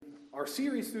our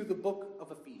series through the book of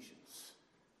Ephesians.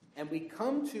 And we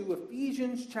come to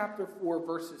Ephesians chapter 4,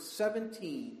 verses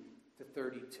 17 to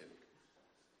 32.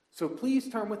 So please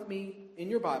turn with me in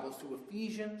your Bibles to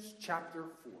Ephesians chapter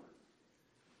 4.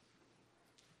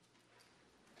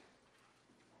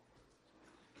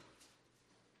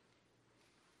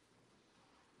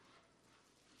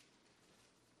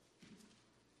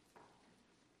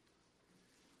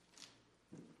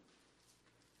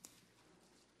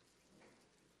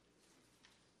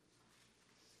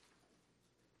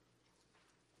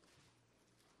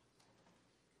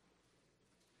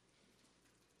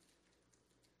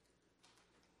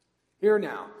 Hear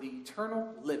now the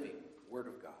eternal living Word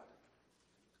of God.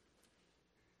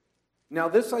 Now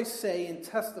this I say and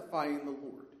testify in the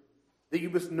Lord, that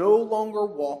you must no longer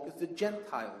walk as the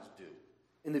Gentiles do,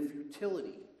 in the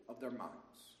futility of their minds.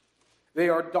 They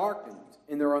are darkened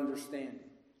in their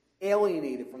understanding,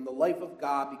 alienated from the life of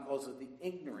God because of the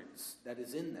ignorance that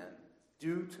is in them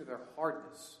due to their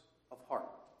hardness of heart.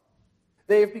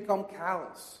 They have become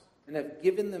callous and have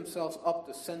given themselves up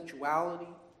to sensuality,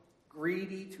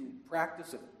 greedy to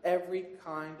practice of every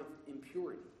kind of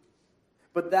impurity.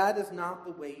 But that is not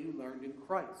the way you learned in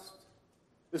Christ,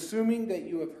 assuming that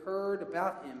you have heard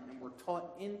about him and were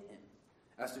taught in him,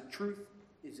 as the truth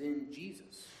is in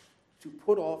Jesus, to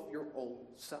put off your old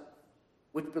self,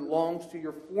 which belongs to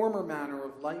your former manner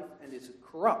of life and is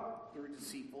corrupt through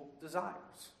deceitful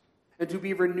desires, and to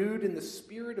be renewed in the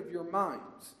spirit of your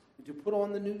minds, and to put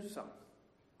on the new self,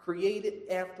 created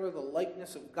after the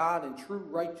likeness of God in true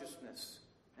righteousness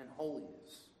and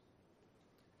holiness.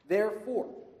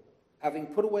 Therefore, having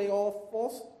put away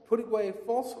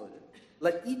falsehood,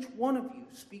 let each one of you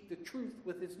speak the truth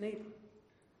with his neighbor.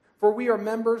 For we are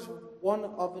members one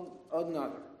of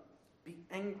another. Be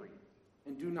angry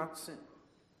and do not sin.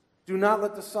 Do not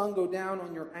let the sun go down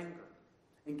on your anger,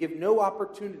 and give no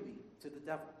opportunity to the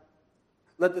devil.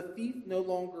 Let the thief no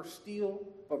longer steal,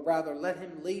 but rather let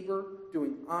him labor,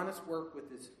 doing honest work with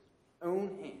his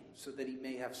own hands, so that he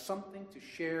may have something to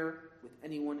share with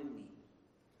anyone in need.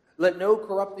 Let no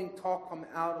corrupting talk come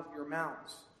out of your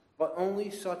mouths, but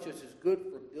only such as is good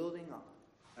for building up,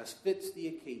 as fits the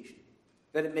occasion,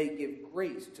 that it may give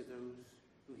grace to those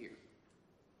who hear.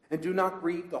 And do not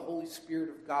grieve the Holy Spirit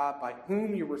of God, by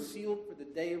whom you were sealed for the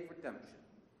day of redemption.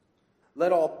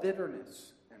 Let all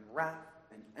bitterness and wrath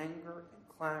and anger and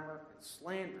clamor and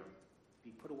slander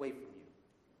be put away from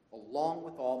you, along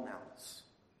with all malice.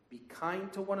 Be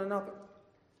kind to one another,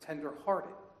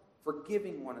 tender-hearted,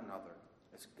 forgiving one another,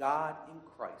 as God in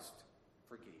Christ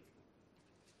forgave you.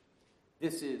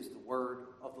 This is the word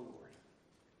of the Lord.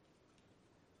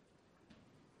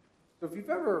 So if you've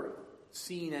ever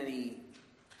seen any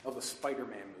of the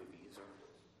Spider-Man movies or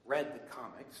read the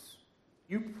comics,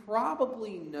 you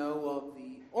probably know of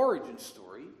the origin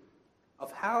story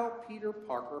of how Peter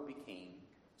Parker became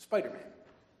Spider-Man.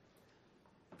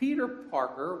 Peter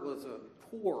Parker was a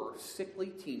poor, sickly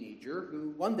teenager who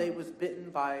one day was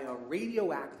bitten by a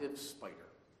radioactive spider.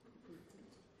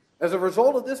 As a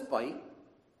result of this bite,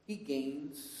 he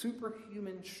gained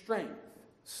superhuman strength,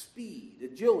 speed,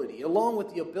 agility, along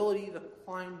with the ability to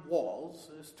climb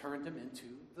walls, has turned him into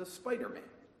the Spider-Man.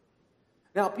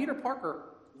 Now, Peter Parker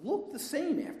looked the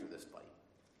same after this bite,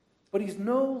 but he's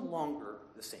no longer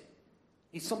the same.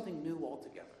 He's something new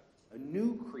altogether, a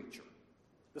new creature,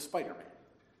 the Spider-Man.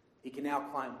 He can now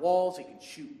climb walls, he can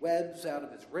shoot webs out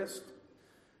of his wrist.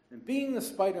 And being the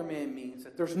Spider-Man means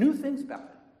that there's new things about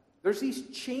him. There's these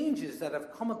changes that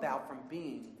have come about from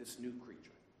being this new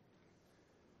creature.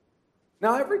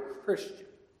 Now, every Christian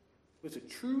with a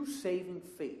true saving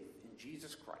faith in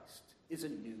Jesus Christ is a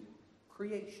new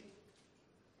creation.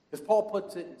 As Paul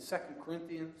puts it in 2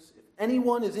 Corinthians, if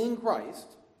anyone is in Christ,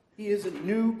 he is a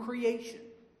new creation.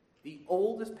 The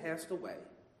old has passed away.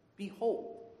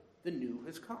 Behold, the new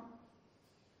has come.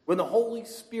 When the Holy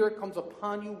Spirit comes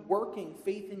upon you, working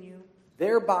faith in you,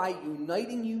 thereby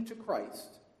uniting you to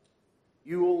Christ,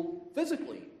 you will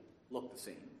physically look the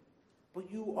same, but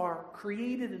you are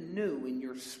created anew in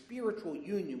your spiritual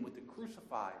union with the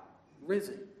crucified,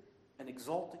 risen, and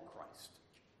exalted Christ.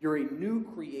 You're a new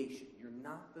creation. You're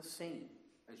not the same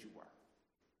as you were.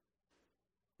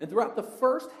 And throughout the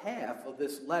first half of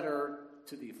this letter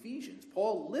to the Ephesians,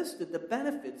 Paul listed the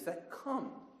benefits that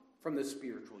come from the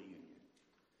spiritual union.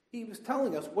 He was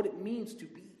telling us what it means to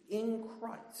be in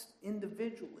Christ,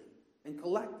 individually and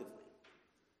collectively.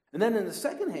 And then in the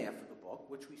second half of the book,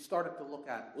 which we started to look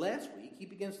at last week, he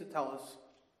begins to tell us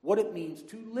what it means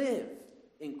to live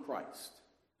in Christ.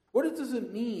 What does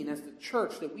it mean as the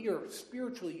church that we are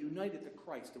spiritually united to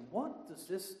Christ? And what does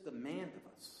this demand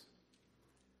of us?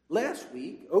 Last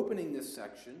week, opening this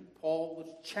section, Paul was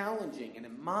challenging and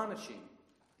admonishing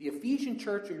the Ephesian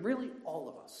church and really all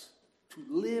of us to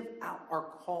live out our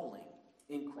calling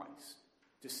in Christ,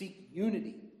 to seek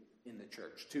unity in the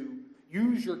church, to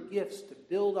use your gifts to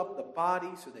build up the body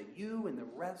so that you and the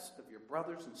rest of your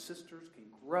brothers and sisters can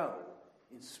grow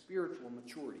in spiritual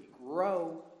maturity,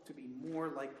 grow to be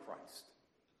more like Christ.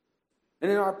 And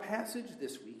in our passage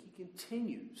this week, he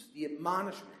continues the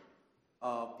admonishment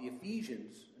of the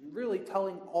Ephesians and really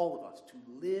telling all of us to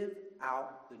live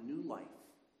out the new life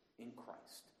in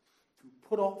Christ, to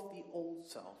put off the old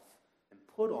self and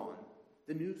put on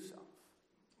the new self.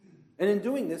 And in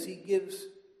doing this, he gives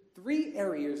 3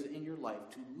 areas in your life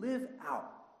to live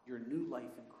out your new life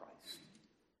in Christ: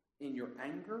 in your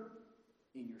anger,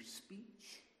 in your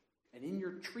speech, and in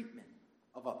your treatment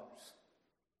of others.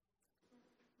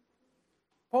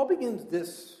 Paul begins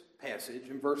this passage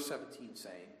in verse 17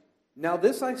 saying, "Now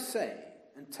this I say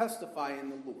and testify in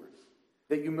the Lord,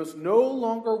 that you must no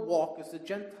longer walk as the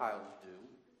Gentiles do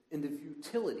in the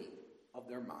futility of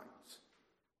their minds."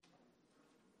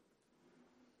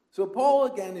 So Paul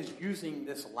again is using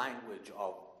this language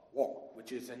of walk,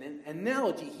 which is an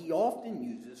analogy he often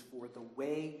uses for the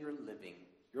way you're living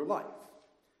your life.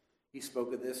 He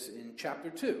spoke of this in chapter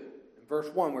 2, in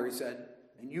verse 1, where he said,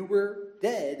 "And you were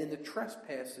dead in the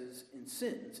trespasses and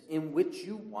sins in which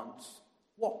you once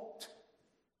walked."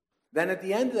 Then at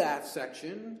the end of that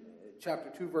section, chapter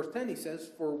 2, verse 10, he says,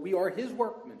 "For we are his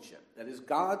workmanship," that is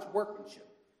God's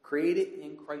workmanship, "created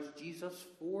in Christ Jesus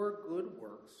for good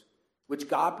works, which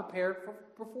God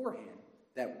prepared beforehand,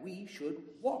 that we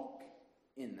should walk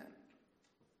in them."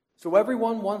 So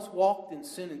everyone once walked in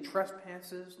sin and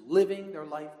trespasses, living their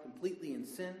life completely in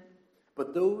sin.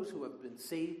 But those who have been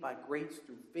saved by grace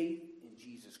through faith in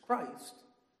Jesus Christ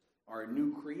are a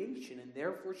new creation and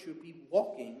therefore should be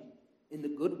walking in the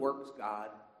good works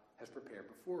God has prepared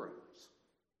before us.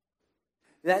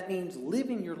 That means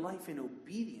living your life in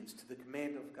obedience to the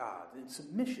command of God, in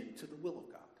submission to the will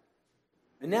of God.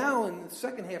 And now in the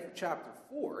second half of chapter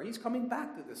 4, he's coming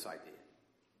back to this idea.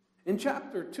 In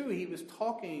chapter 2, he was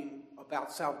talking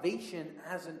about salvation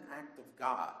as an act of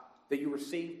God, that you were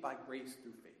saved by grace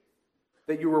through faith,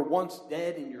 that you were once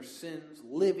dead in your sins,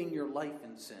 living your life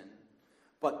in sin,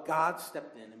 but God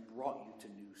stepped in and brought you to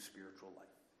new spiritual life.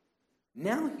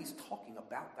 Now he's talking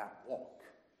about that walk.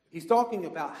 He's talking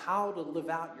about how to live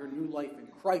out your new life in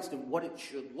Christ and what it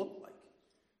should look like.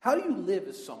 How do you live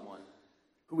as someone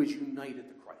who is united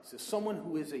to Christ, as someone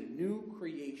who is a new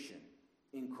creation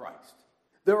in Christ?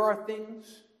 There are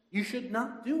things you should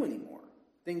not do anymore,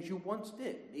 things you once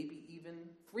did, maybe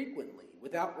even frequently,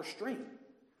 without restraint.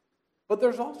 But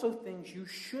there's also things you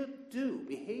should do,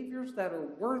 behaviors that are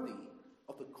worthy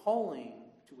of the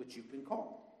calling to which you've been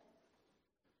called.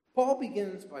 Paul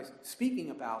begins by speaking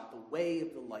about the way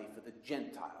of the life of the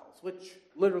Gentiles, which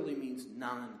literally means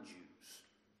non-Jews.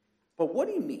 But what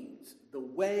he means, the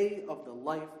way of the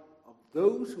life of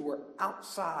those who are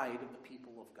outside of the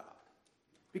people of God.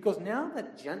 Because now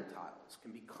that Gentiles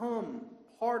can become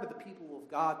part of the people of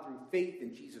God through faith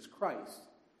in Jesus Christ,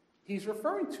 he's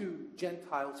referring to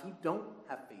Gentiles who don't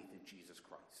have faith in Jesus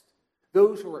Christ.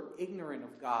 Those who are ignorant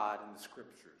of God and the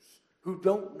Scriptures, who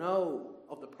don't know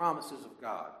of the promises of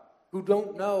God, who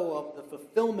don't know of the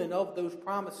fulfillment of those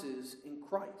promises in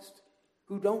Christ,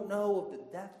 who don't know of the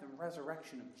death and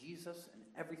resurrection of Jesus and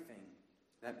everything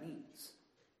that means.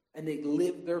 And they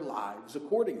live their lives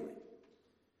accordingly.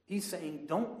 He's saying,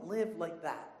 don't live like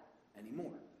that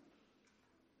anymore.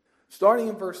 Starting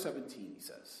in verse 17, he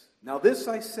says, "Now this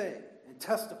I say and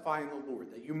testify in the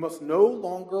Lord, that you must no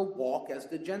longer walk as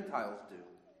the Gentiles do,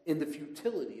 in the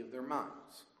futility of their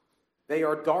minds. They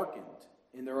are darkened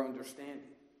in their understanding,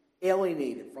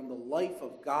 alienated from the life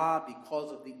of God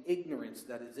because of the ignorance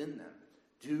that is in them,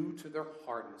 due to their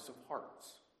hardness of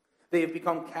hearts. They have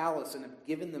become callous and have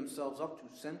given themselves up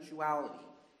to sensuality,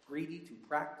 greedy to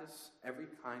practice every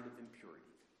kind of impurity."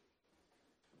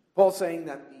 Paul's saying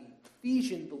that the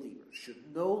Ephesian believers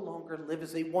should no longer live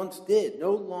as they once did,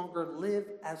 no longer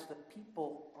live as the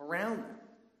people around them,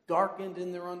 darkened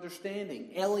in their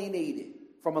understanding, alienated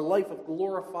from a life of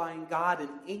glorifying God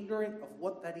and ignorant of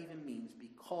what that even means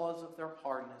because of their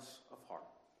hardness of heart.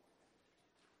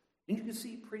 And you can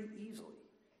see pretty easily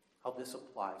how this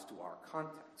applies to our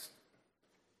context.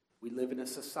 We live in a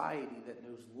society that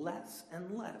knows less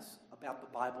and less about the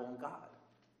Bible and God.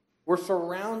 We're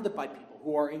surrounded by people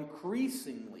who are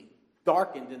increasingly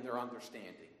darkened in their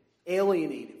understanding,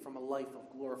 alienated from a life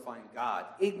of glorifying God,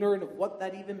 ignorant of what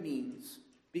that even means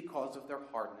because of their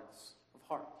hardness of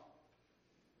heart.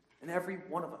 And every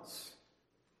one of us,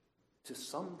 to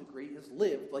some degree, has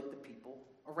lived like the people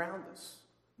around us.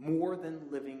 more than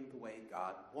living the way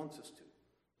God wants us to.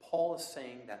 Paul is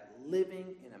saying that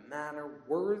living in a manner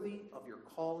worthy of your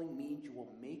calling means you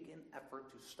will make an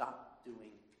effort to stop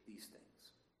doing these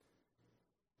things.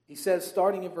 He says,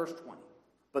 starting in verse 20,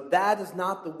 "But that is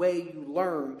not the way you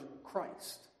learned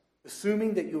Christ,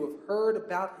 assuming that you have heard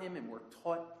about him and were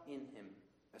taught in him,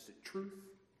 as the truth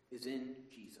is in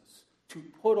Jesus, to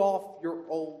put off your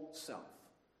old self,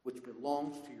 which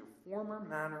belongs to your former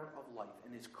manner of life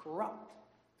and is corrupt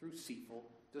through deceitful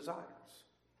desires."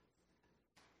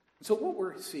 So what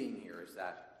we're seeing here is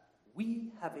that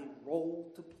we have a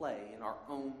role to play in our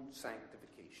own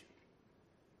sanctification.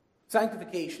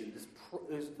 Sanctification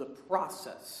is the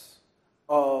process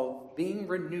of being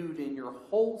renewed in your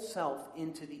whole self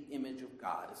into the image of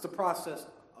God. It's the process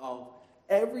of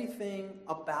everything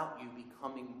about you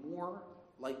becoming more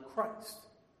like Christ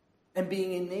and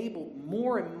being enabled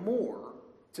more and more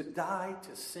to die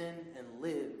to sin and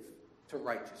live to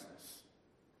righteousness.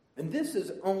 And this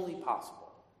is only possible.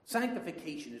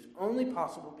 Sanctification is only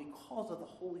possible because of the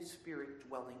Holy Spirit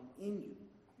dwelling in you,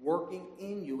 working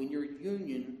in you in your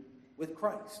union with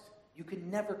Christ. You can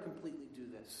never completely do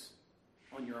this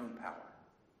on your own power.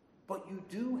 But you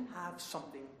do have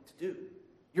something to do.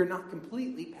 You're not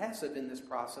completely passive in this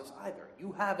process either.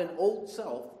 You have an old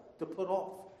self to put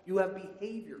off. You have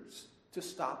behaviors to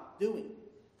stop doing.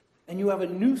 And you have a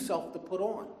new self to put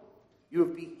on. You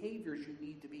have behaviors you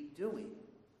need to be doing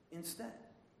instead.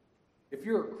 If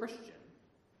you're a Christian,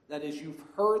 that is, you've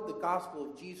heard the gospel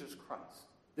of Jesus Christ,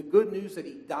 the good news that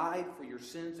he died for your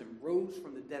sins and rose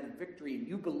from the dead in victory, and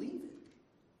you believe it,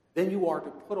 then you are to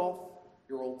put off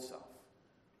your old self,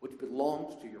 which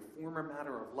belongs to your former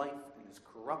manner of life and is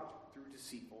corrupt through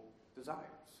deceitful desires.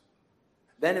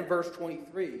 Then in verse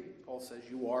 23, Paul says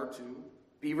you are to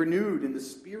be renewed in the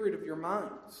spirit of your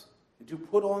minds and to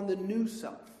put on the new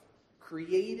self,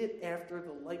 created after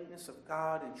the likeness of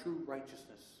God in true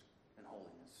righteousness and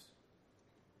holiness.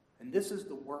 And this is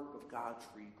the work of God's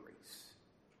free grace.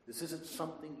 This isn't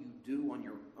something you do on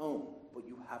your own, but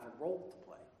you have a role to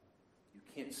play. You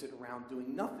can't sit around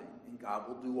doing nothing, and God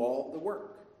will do all the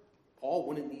work. Paul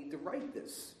wouldn't need to write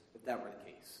this if that were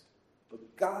the case.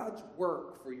 But God's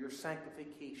work for your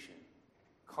sanctification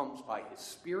comes by his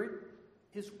Spirit,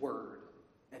 his Word,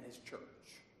 and his church.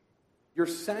 You're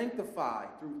sanctified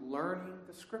through learning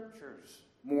the Scriptures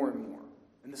more and more.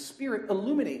 And the Spirit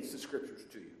illuminates the Scriptures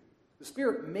to you. The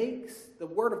Spirit makes the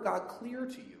Word of God clear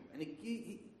to you. And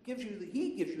he gives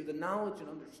you the knowledge and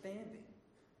understanding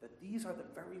that these are the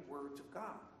very words of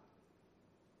God.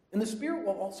 And the Spirit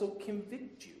will also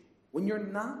convict you when you're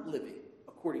not living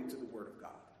according to the Word of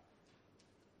God.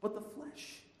 But the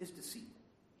flesh is deceitful.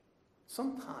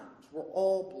 Sometimes we're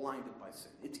all blinded by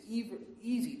sin. It's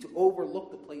easy to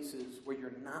overlook the places where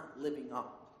you're not living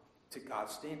up to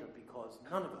God's standard because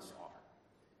none of us are.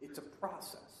 It's a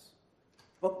process.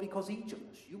 But because each of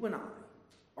us, you and I,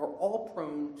 are all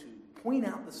prone to point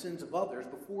out the sins of others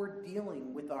before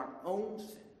dealing with our own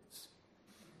sins.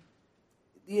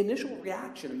 The initial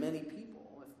reaction of many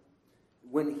people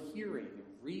when hearing and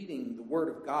reading the Word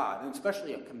of God, and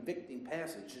especially a convicting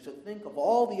passage, is to think of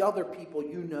all the other people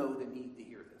you know that need to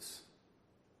hear this.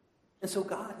 And so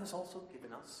God has also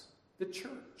given us the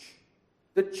church.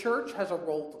 The church has a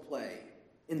role to play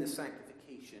in the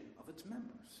sanctification of its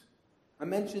members. I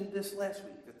mentioned this last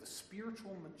week, that the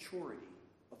spiritual maturity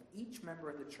of each member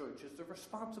of the church is the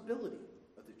responsibility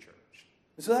of the church.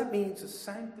 And so that means the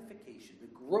sanctification, the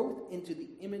growth into the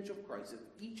image of Christ of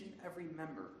each and every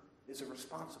member is a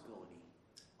responsibility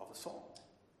of us all.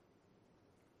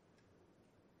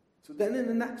 So then in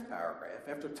the next paragraph,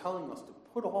 after telling us to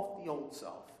put off the old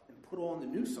self and put on the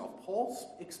new self,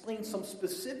 Paul explains some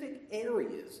specific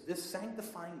areas this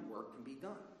sanctifying work can be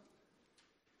done.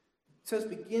 It says,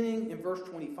 beginning in verse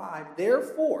 25,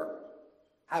 "Therefore,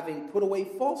 having put away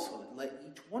falsehood, let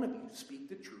each one of you speak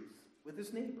the truth with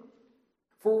his neighbor.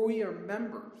 For we are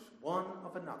members one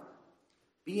of another.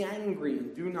 Be angry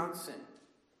and do not sin.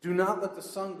 Do not let the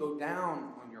sun go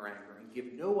down on your anger and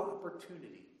give no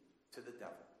opportunity to the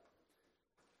devil."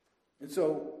 And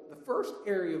so the first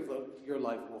area of your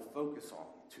life we'll focus on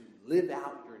to live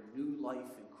out your new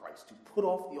life in Christ, to put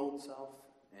off the old self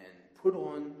and put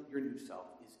on your new self,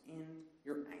 is in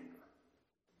your anger.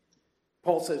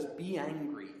 Paul says, be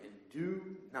angry and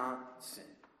do not sin.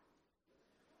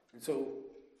 And so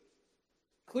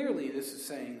clearly this is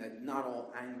saying that not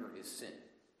all anger is sin,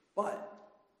 but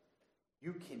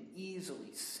you can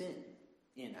easily sin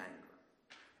in anger.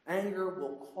 Anger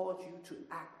will cause you to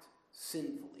act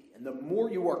sinfully. And the more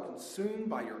you are consumed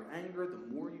by your anger,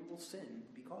 the more you will sin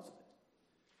because of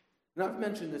it. And I've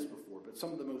mentioned this before, but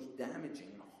some of the most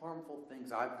damaging and harmful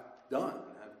things I've done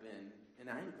have been in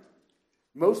anger.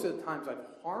 Most of the times I've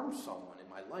harmed someone in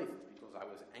my life because I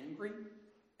was angry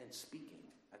and speaking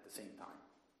at the same time.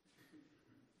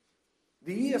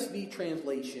 The ESV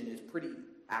translation is pretty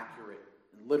accurate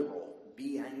and literal.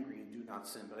 Be angry and do not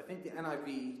sin. But I think the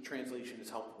NIV translation is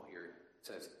helpful here. It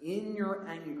says, in your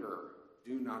anger,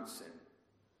 do not sin.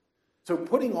 So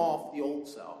putting off the old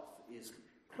self is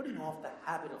putting off the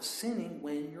habit of sinning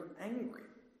when you're angry.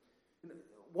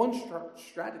 One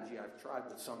strategy I've tried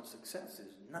with some success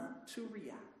is not to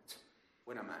react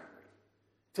when I'm angry.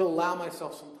 To allow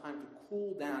myself some time to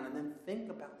cool down and then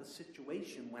think about the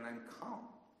situation when I'm calm.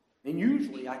 And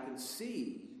usually I can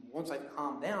see, once I've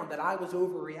calmed down, that I was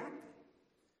overreacting.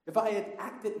 If I had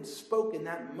acted and spoke in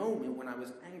that moment when I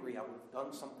was angry, I would have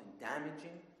done something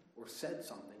damaging or said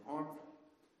something harmful.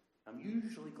 I'm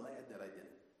usually glad that I didn't.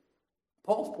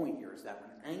 Paul's point here is that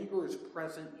when anger is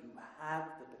present, you have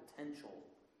the potential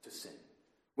to sin.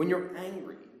 When you're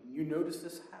angry, you notice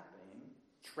this happening,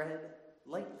 tread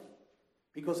lightly.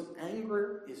 Because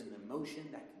anger is an emotion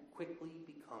that can quickly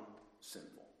become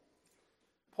sinful.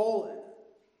 Paul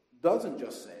doesn't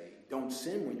just say, don't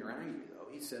sin when you're angry,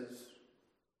 though. He says,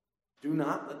 do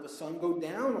not let the sun go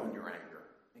down on your anger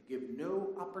and give no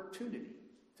opportunity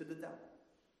to the devil.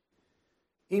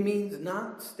 He means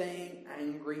not staying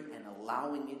angry and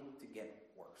allowing it to get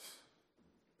worse.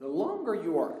 The longer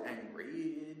you are angry,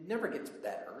 it never gets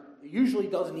better. It usually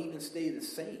doesn't even stay the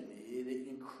same. It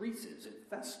increases, it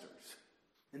festers.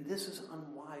 And this is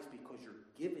unwise because you're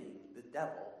giving the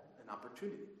devil an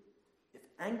opportunity. If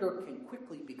anger can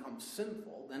quickly become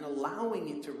sinful, then allowing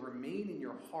it to remain in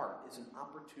your heart is an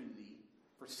opportunity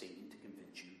for Satan to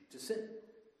convince you to sin.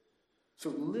 So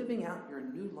living out your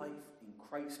new life in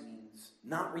Christ means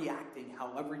not reacting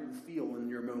however you feel in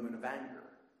your moment of anger.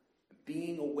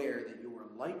 Being aware that you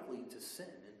are likely to sin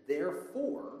and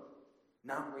therefore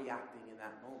not reacting in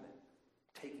that moment.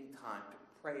 Taking time to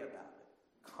pray about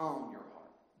it. Calm your heart.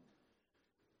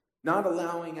 Not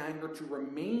allowing anger to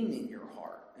remain in your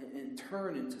heart and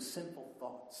turn into sinful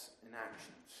thoughts and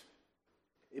actions.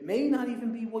 It may not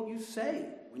even be what you say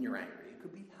when you're angry. It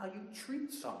could be how you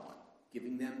treat someone,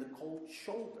 giving them the cold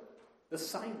shoulder, the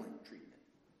silent treatment.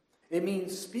 It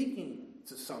means speaking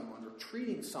to someone or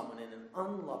treating someone in an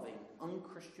unloving,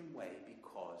 unchristian way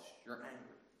because you're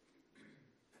angry.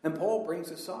 And Paul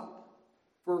brings this up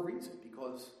for a reason,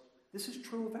 because this is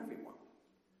true of everyone.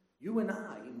 You and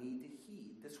I need to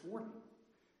heed this warning.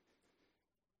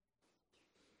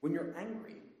 When you're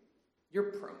angry,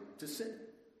 you're prone to sin.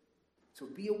 So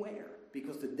be aware,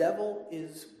 because the devil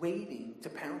is waiting to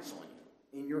pounce on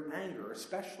you in your anger,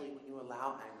 especially when you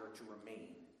allow anger to remain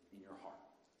in your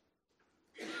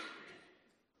heart.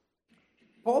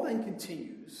 Paul then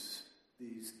continues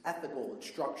these ethical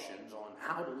instructions on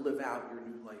how to live out your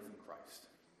new life in Christ.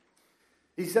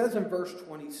 He says in verse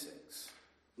 26,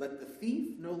 let the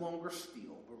thief no longer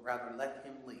steal, but rather let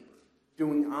him labor,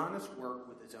 doing honest work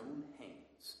with his own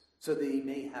hands, so that he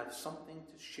may have something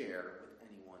to share with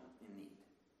anyone in need.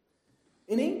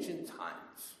 In ancient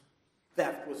times,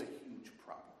 theft was a huge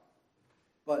problem.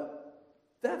 But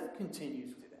theft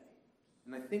continues today.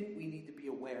 And I think we need to be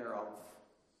aware of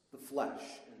the flesh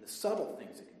and the subtle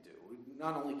things it can do.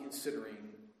 Not only considering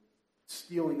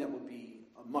stealing that would be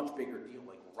a much bigger deal,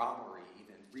 like robbery,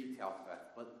 even retail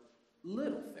theft, but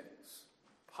little things.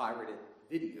 Pirated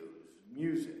videos,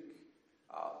 music,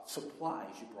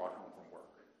 supplies you brought home from work.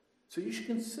 So you should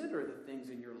consider the things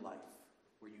in your life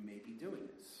where you may be doing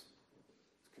this.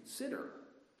 Consider,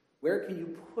 where can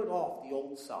you put off the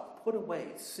old self? Put away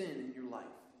sin in your life.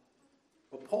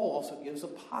 But Paul also gives a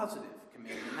positive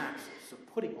command in Acts, so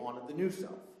putting on of the new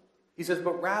self. He says,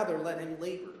 but rather let him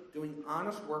labor, doing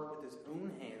honest work with his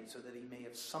own hands, so that he may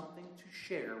have something to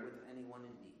share with anyone in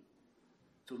need.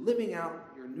 So living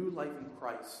out your new life in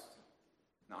Christ,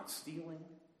 not stealing,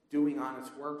 doing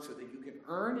honest work so that you can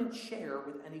earn and share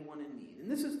with anyone in need. And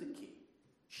this is the key,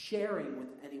 sharing with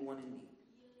anyone in need.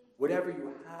 Whatever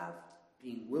you have,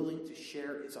 being willing to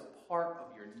share is a part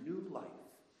of your new life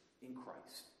in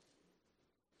Christ.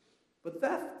 But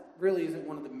that really isn't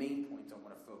one of the main points I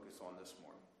want to focus on this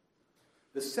morning.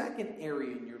 The second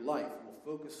area in your life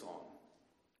we'll focus on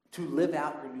to live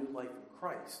out your new life in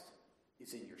Christ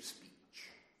is in your speech.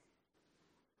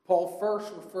 Paul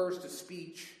first refers to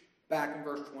speech back in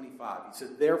verse 25. He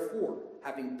says, therefore,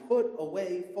 having put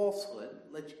away falsehood,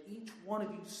 let each one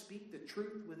of you speak the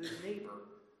truth with his neighbor,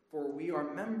 for we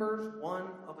are members one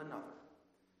of another.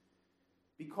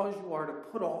 Because you are to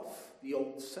put off the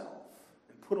old self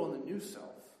and put on the new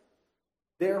self,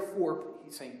 therefore,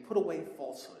 he's saying, put away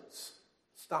falsehoods.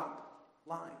 Stop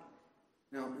lying.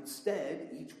 Now, instead,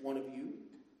 each one of you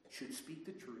should speak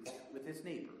the truth with his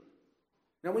neighbor.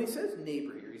 Now, when he says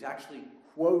neighbor here, he's actually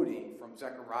quoting from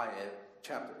Zechariah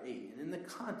chapter 8. And in the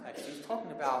context, he's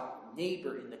talking about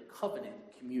neighbor in the covenant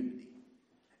community.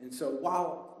 And so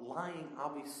while lying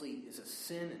obviously is a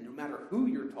sin, and no matter who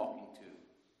you're talking to,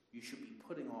 you should be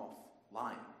putting off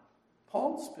lying.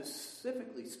 Paul's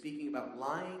specifically speaking about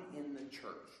lying in the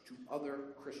church to other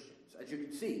Christians, as you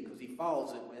can see, because he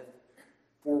follows it with,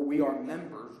 for we are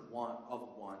members one of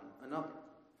one another.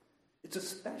 It's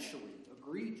especially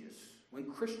egregious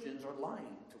when Christians are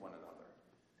lying to one another.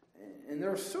 And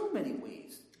there are so many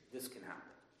ways this can happen.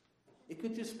 It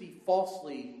could just be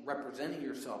falsely representing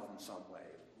yourself in some way,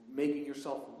 making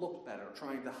yourself look better,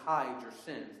 trying to hide your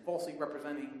sins, falsely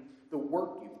representing the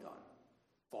work you've done,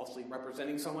 falsely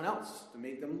representing someone else to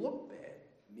make them look bad,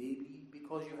 maybe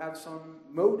because you have some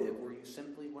motive where you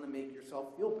simply want to make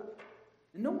yourself feel better.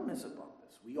 And no one is above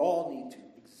this. We all need to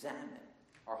examine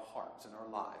our hearts and our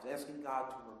lives, asking God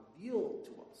to reveal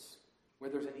to us where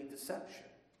there's any deception,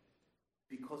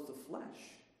 because the flesh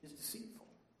is deceitful.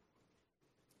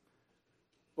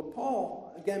 But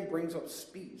Paul, again, brings up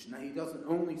speech. Now, he doesn't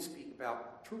only speak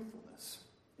about truthfulness.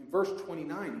 In verse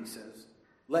 29, he says,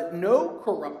 let no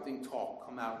corrupting talk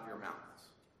come out of your mouths,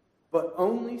 but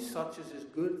only such as is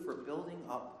good for building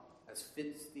up as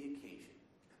fits the occasion,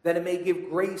 that it may give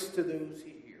grace to those who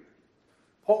hear.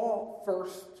 Paul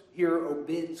first here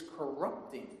omits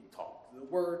corrupting talk. The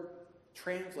word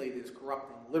translated as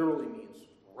corrupting literally means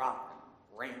rotten,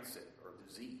 rancid, or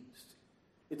diseased.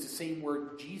 It's the same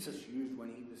word Jesus used when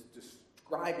he was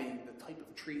describing the type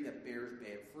of tree that bears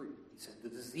bad fruit. He said the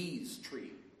diseased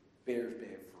tree bears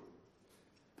bad fruit.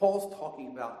 Paul's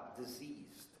talking about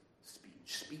diseased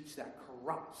speech that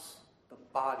corrupts the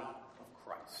body of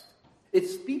Christ.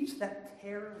 It's speech that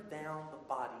tears down the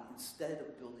body instead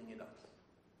of building it up.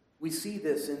 We see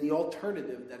this in the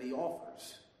alternative that he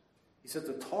offers. He says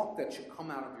the talk that should come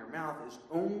out of your mouth is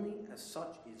only as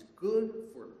such is good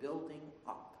for building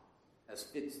up as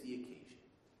fits the occasion.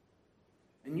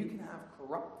 And you can have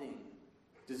corrupting,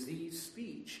 diseased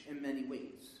speech in many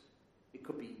ways. It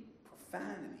could be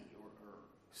profanity or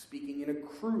speaking in a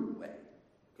crude way.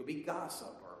 It could be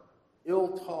gossip or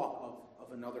ill talk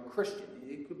of another Christian.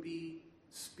 It could be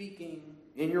speaking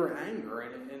in your anger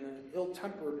and in an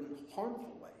ill-tempered and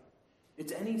harmful way.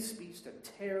 It's any speech that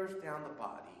tears down the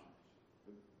body.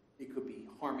 It could be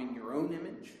harming your own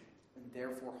image and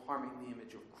therefore harming the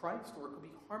image of Christ, or it could be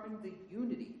harming the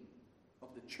unity of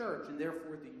the church and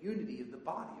therefore the unity of the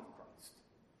body of Christ.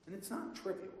 And it's not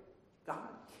trivial. God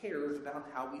cares about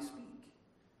how we speak.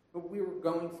 But we were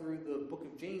going through the book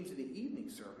of James in the evening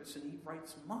service, and he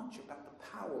writes much about the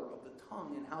power of the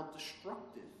tongue and how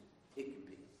destructive it can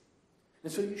be.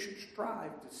 And so you should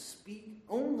strive to speak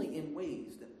only in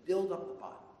ways that build up the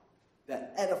body,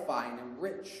 that edify and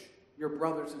enrich your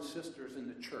brothers and sisters in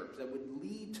the church, that would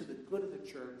lead to the good of the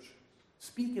church.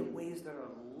 Speak in ways that are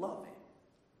loving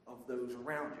of those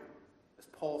around you. As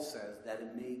Paul says, that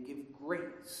it may give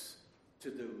grace to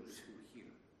those who hear.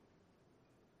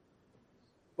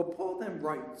 But Paul then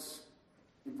writes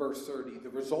in verse 30, the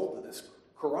result of this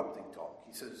corrupting talk.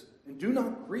 He says, and do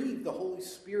not grieve the Holy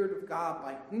Spirit of God,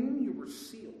 by whom you were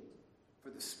sealed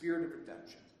for the Spirit of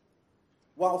redemption.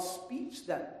 While speech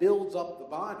that builds up the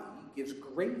body gives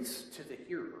grace to the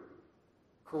hearer,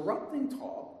 corrupting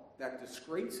talk that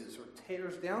disgraces or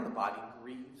tears down the body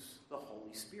grieves the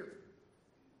Holy Spirit.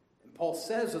 And Paul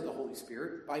says of the Holy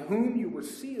Spirit, by whom you were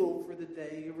sealed for the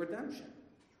day of redemption.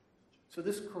 So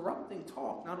this corrupting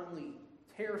talk not only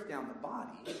tears down the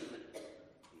body,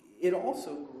 it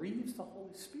also grieves the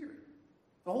Holy Spirit.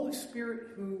 The Holy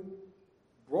Spirit who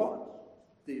brought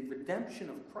the redemption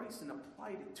of Christ and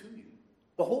applied it to you.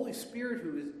 The Holy Spirit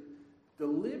who has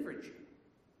delivered you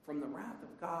from the wrath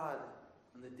of God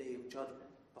on the day of judgment.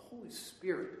 The Holy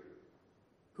Spirit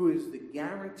who is the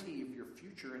guarantee of your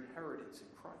future inheritance in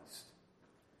Christ.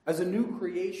 As a new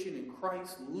creation in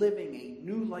Christ, living a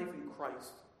new life in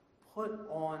Christ, put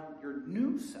on your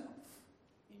new self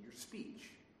in your speech.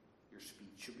 Your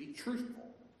speech should be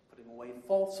truthful, putting away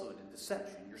falsehood and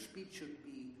deception. Your speech should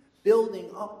be building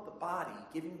up the body,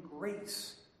 giving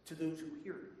grace to those who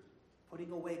hear it,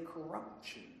 putting away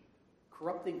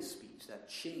corrupting speech that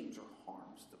shames or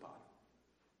harms the body.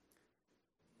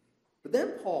 But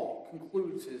then Paul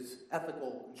concludes his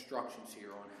ethical instructions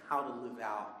here on how to live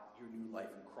out your new life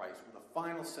in Christ with a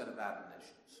final set of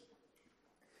admonitions.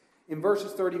 In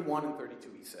verses 31 and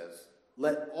 32, he says,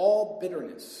 let all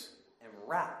bitterness and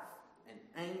wrath and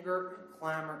anger and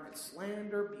clamor and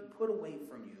slander be put away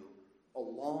from you,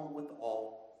 along with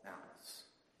all malice.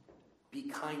 Be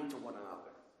kind to one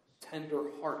another,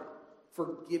 tender-hearted,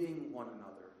 forgiving one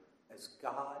another, as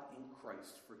God in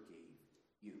Christ forgave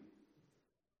you.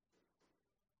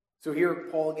 So here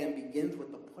Paul again begins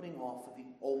with the putting off of the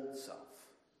old self.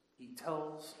 He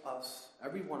tells us,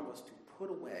 every one of us, to put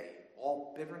away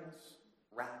all bitterness,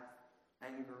 wrath,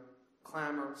 anger,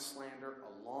 clamor, slander,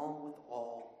 along with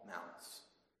all malice.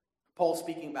 Paul's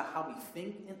speaking about how we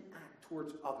think and act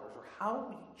towards others, or how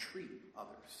we treat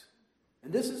others.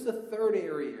 And this is the third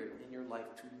area in your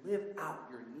life to live out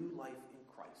your new life in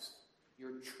Christ,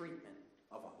 your treatment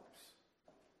of others.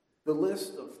 The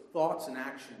list of thoughts and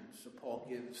actions that Paul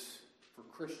gives for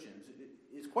Christians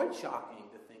is quite shocking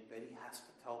to think that he has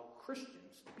to tell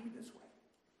Christians to be this way.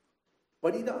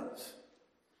 But he does.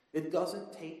 It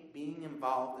doesn't take being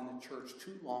involved in the church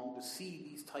too long to see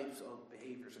these types of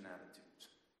behaviors and attitudes.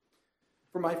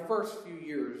 For my first few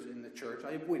years in the church,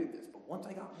 I avoided this, but once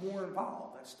I got more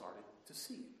involved, I started to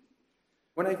see it.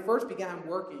 When I first began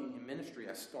working in ministry,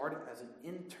 I started as an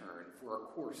intern for a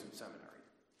course in seminary.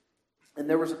 And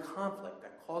there was a conflict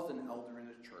that caused an elder in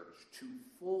the church to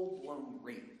full-blown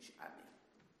rage at me.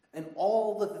 And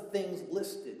all of the things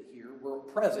listed here were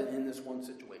present in this one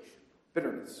situation.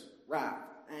 Bitterness, wrath,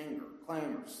 anger,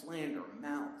 clamor, slander,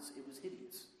 malice. It was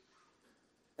hideous.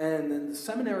 And then the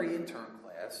seminary intern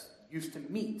class used to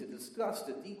meet to discuss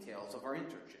the details of our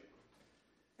internship.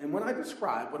 And when I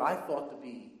described what I thought to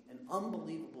be an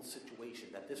unbelievable situation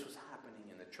that this was happening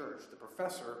in the church, the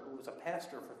professor, who was a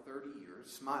pastor for 30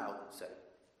 years, smiled and said,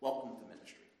 "Welcome to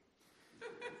ministry."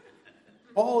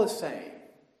 Paul is saying,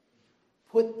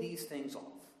 put these things off.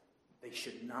 They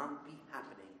should not be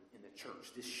happening in the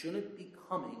church. This shouldn't be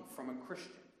coming from a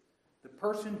Christian. The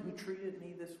person who treated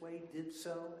me this way did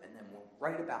so, and then went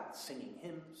right about singing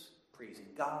hymns, praising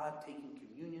God, taking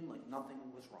communion like nothing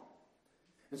was wrong.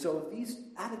 And so if these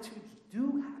attitudes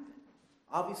do happen,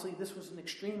 obviously this was an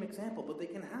extreme example, but they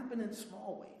can happen in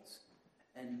small ways.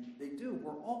 And they do.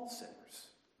 We're all sinners.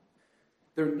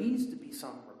 There needs to be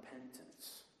some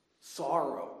repentance,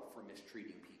 sorrow for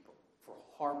mistreating people, for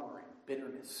harboring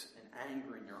bitterness and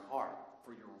anger in your heart,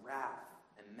 for your wrath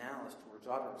and malice towards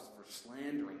others, for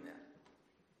slandering them.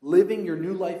 Living your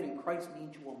new life in Christ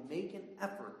means you will make an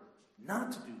effort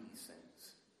not to do these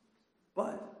things.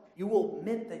 But you will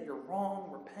admit that you're wrong,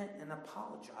 repent, and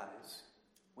apologize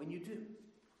when you do.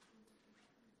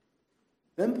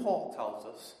 Then Paul tells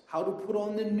us how to put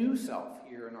on the new self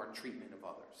here in our treatment of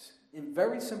others. In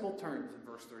very simple terms in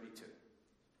verse 32.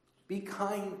 Be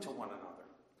kind to one another,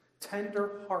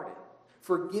 tender-hearted,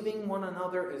 forgiving one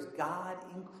another as God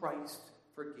in Christ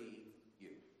forgave you.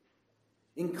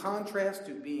 In contrast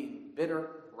to being bitter,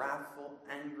 wrathful,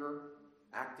 anger,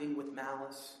 acting with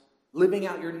malice, living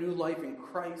out your new life in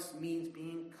Christ means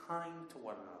being kind to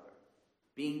one another,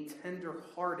 being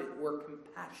tender-hearted or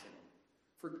compassionate,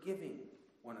 forgiving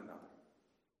one another.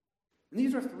 And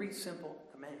these are three simple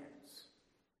commands,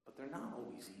 but they're not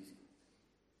always easy.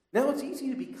 Now, it's easy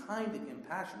to be kind and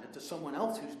compassionate to someone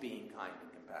else who's being kind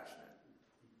and compassionate,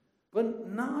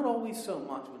 but not always so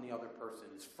much when the other person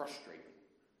is frustrated,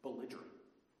 belligerent,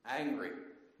 angry,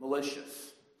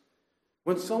 malicious.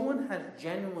 When someone has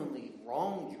genuinely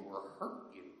wronged you or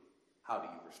hurt you, how do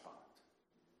you respond?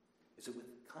 Is it with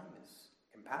kindness,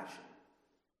 compassion,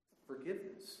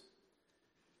 forgiveness?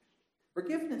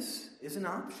 Forgiveness isn't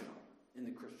optional in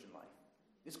the Christian life.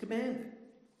 It's commanded.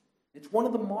 It's one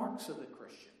of the marks of the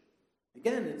Christian.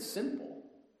 Again, it's simple.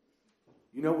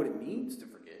 You know what it means to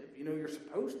forgive. You know you're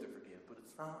supposed to forgive, but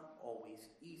it's not always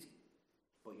easy.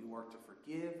 But you are to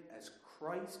forgive as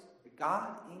Christ,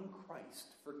 God in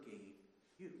Christ, forgave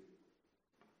you.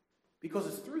 Because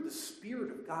it's through the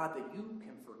Spirit of God that you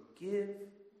can forgive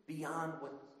beyond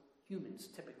what humans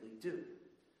typically do.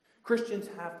 Christians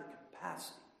have the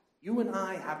capacity. You and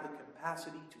I have the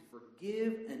capacity to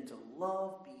forgive and to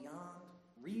love beyond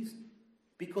reason.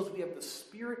 Because we have the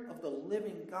Spirit of the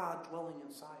living God dwelling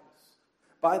inside us.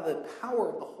 By the power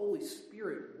of the Holy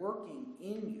Spirit working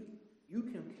in you, you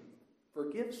can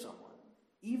forgive someone,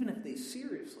 even if they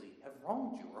seriously have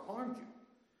wronged you or harmed you.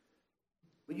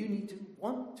 But you need to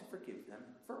want to forgive them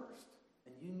first.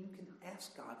 And you can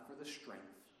ask God for the strength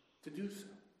to do so.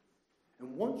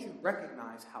 And once you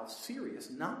recognize how serious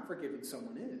not forgiving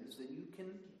someone is, then you can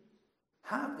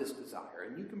have this desire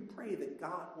and you can pray that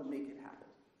God will make it happen.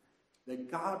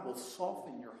 That God will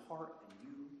soften your heart and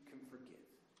you can forgive.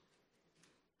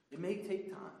 It may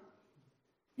take time.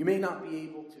 You may not be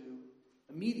able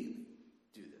to immediately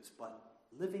do this, but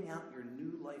living out your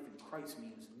new life in Christ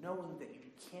means knowing that you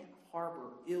can't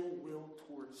harbor ill will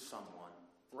towards someone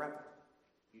forever.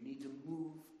 You need to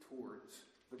move towards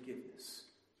forgiveness.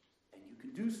 And you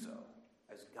can do so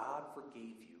as God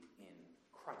forgave you in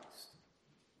Christ.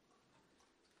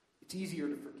 It's easier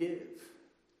to forgive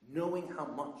knowing how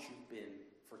much you've been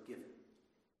forgiven.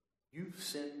 You've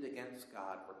sinned against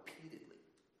God repeatedly,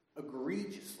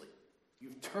 egregiously.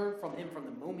 You've turned from him from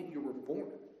the moment you were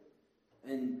born.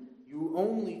 And you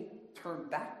only turn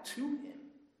back to him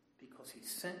because he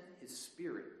sent his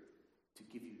Spirit to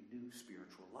give you new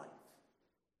spiritual life.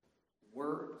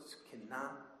 Words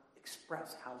cannot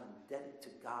express how indebted to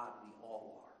God we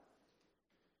all are.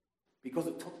 Because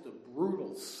it took the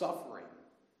brutal suffering,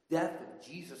 death of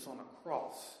Jesus on a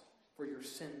cross for your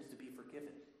sins to be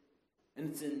forgiven. And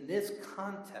it's in this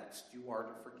context you are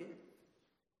to forgive.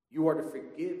 You are to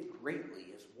forgive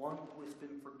greatly as one who has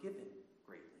been forgiven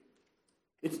greatly.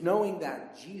 It's knowing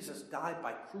that Jesus died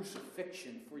by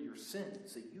crucifixion for your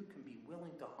sins, that you can be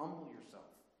willing to humble yourself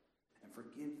and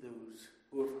forgive those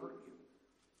who have hurt you.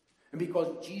 And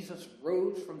because Jesus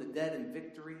rose from the dead in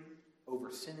victory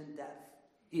over sin and death,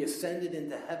 he ascended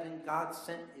into heaven, God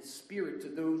sent his Spirit to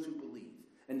those who believe.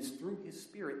 And it's through his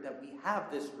Spirit that we have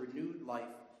this renewed life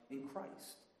in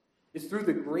Christ. It's through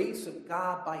the grace of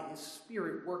God by his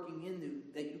Spirit working in you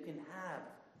that you can have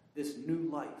this new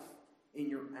life in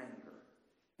your anger.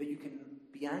 That you can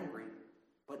be angry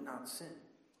but not sin.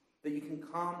 That you can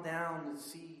calm down and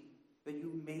see that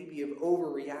you maybe have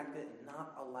overreacted and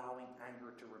not allowing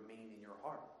anger to remain in your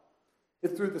heart.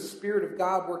 It's through the Spirit of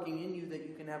God working in you that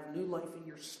you can have new life in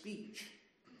your speech,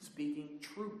 speaking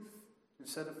truth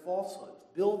instead of falsehoods,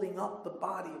 building up the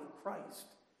body of Christ,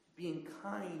 being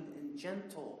kind and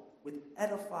gentle with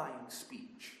edifying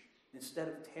speech instead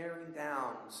of tearing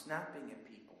down, snapping at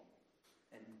people,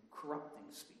 and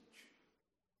corrupting speech.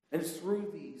 And it's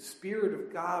through the Spirit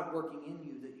of God working in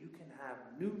you that you can have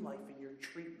new life in your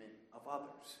treatment of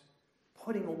others,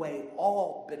 putting away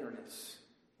all bitterness,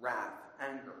 wrath,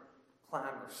 anger,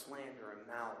 clamor, slander, and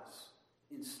malice.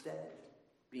 Instead,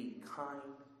 being kind,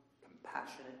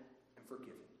 compassionate, and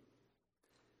forgiving.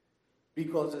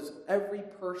 Because as every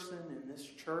person in this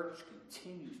church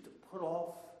continues to put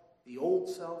off the old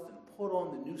self and put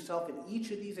on the new self in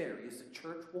each of these areas, the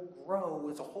church will grow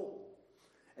as a whole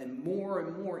and more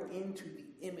into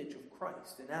the image of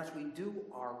Christ. And as we do,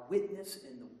 our witness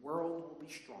in the world will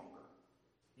be stronger.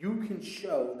 You can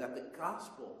show that the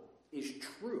gospel is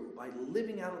true by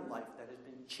living out a life that has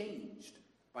been changed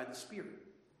by the Spirit.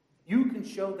 You can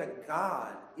show that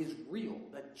God is real,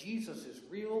 that Jesus is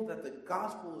real, that the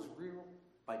gospel is real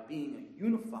by being a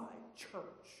unified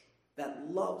church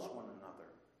that loves one another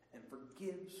and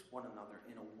forgives one another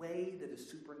in a way that is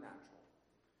supernatural.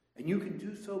 And you can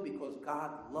do so because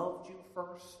God loved you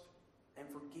first and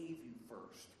forgave you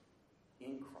first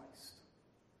in Christ.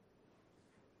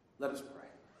 Let us pray.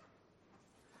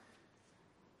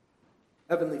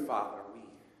 Heavenly Father, we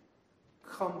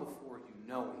come before you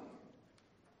knowing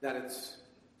that it's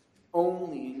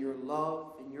only in your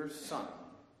love in your Son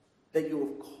that you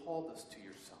have called us to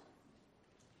yourself.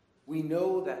 We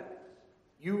know that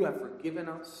you have forgiven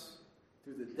us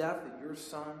through the death of your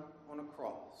Son on a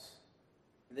cross,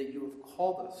 and that you have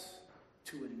called us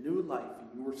to a new life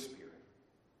in your Spirit.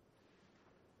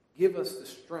 Give us the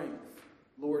strength,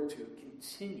 Lord, to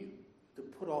continue to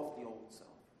put off the old self.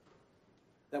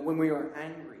 That when we are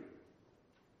angry,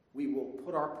 we will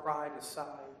put our pride aside,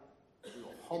 we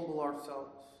will humble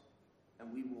ourselves,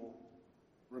 and we will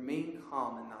remain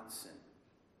calm and not sin.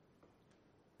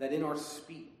 That in our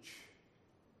speech,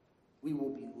 we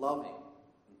will be loving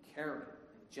and caring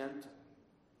and gentle.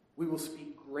 We will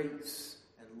speak grace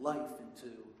and life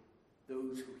into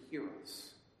those who hear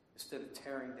us, instead of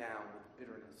tearing down with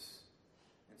bitterness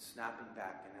and snapping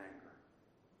back in anger.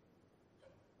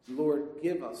 Lord,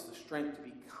 give us the strength to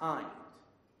be kind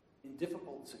in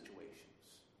difficult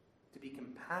situations, to be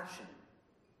compassionate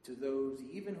to those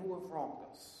even who have wronged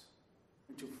us,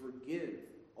 and to forgive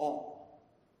all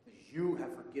as you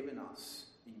have forgiven us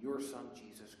in your Son,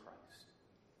 Jesus Christ.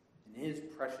 In his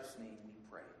precious name we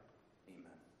pray.